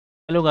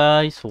Hello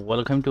guys,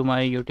 welcome to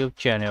my YouTube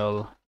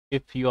channel.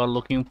 If you are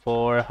looking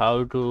for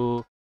how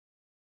to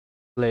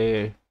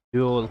play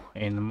Duel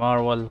in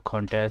Marvel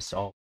Contest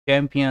of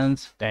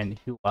Champions, then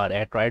you are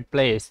at right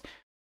place.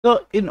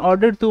 So in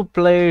order to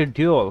play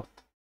Duel,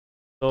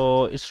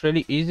 so it's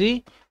really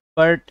easy,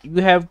 but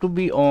you have to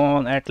be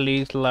on at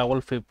least level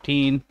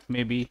 15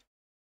 maybe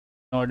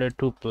in order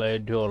to play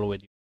Duel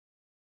with you.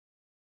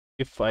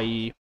 If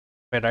I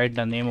write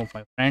the name of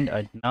my friend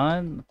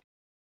Adnan,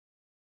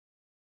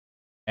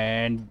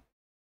 and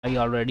I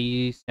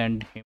already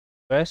sent him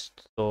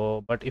request,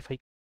 so but if I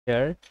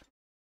here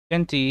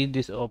can see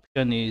this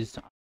option is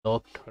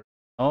locked right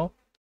now.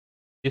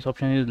 This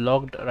option is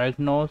locked right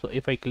now, so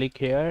if I click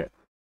here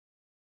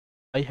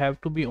I have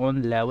to be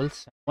on level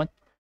 7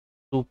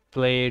 to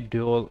play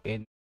duel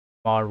in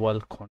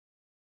Marvel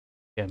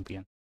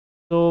champion.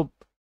 So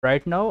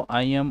right now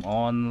I am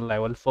on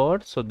level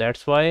 4, so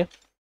that's why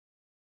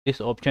this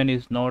option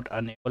is not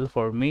enabled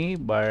for me.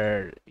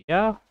 But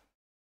yeah,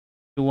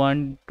 if you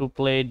want to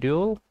play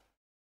duel,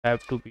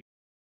 have to be.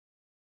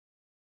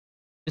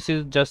 This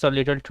is just a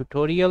little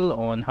tutorial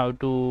on how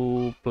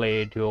to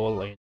play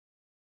duel in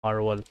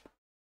Marvel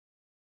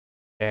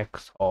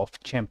decks of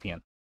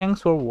champion.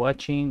 Thanks for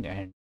watching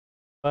and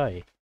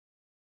bye.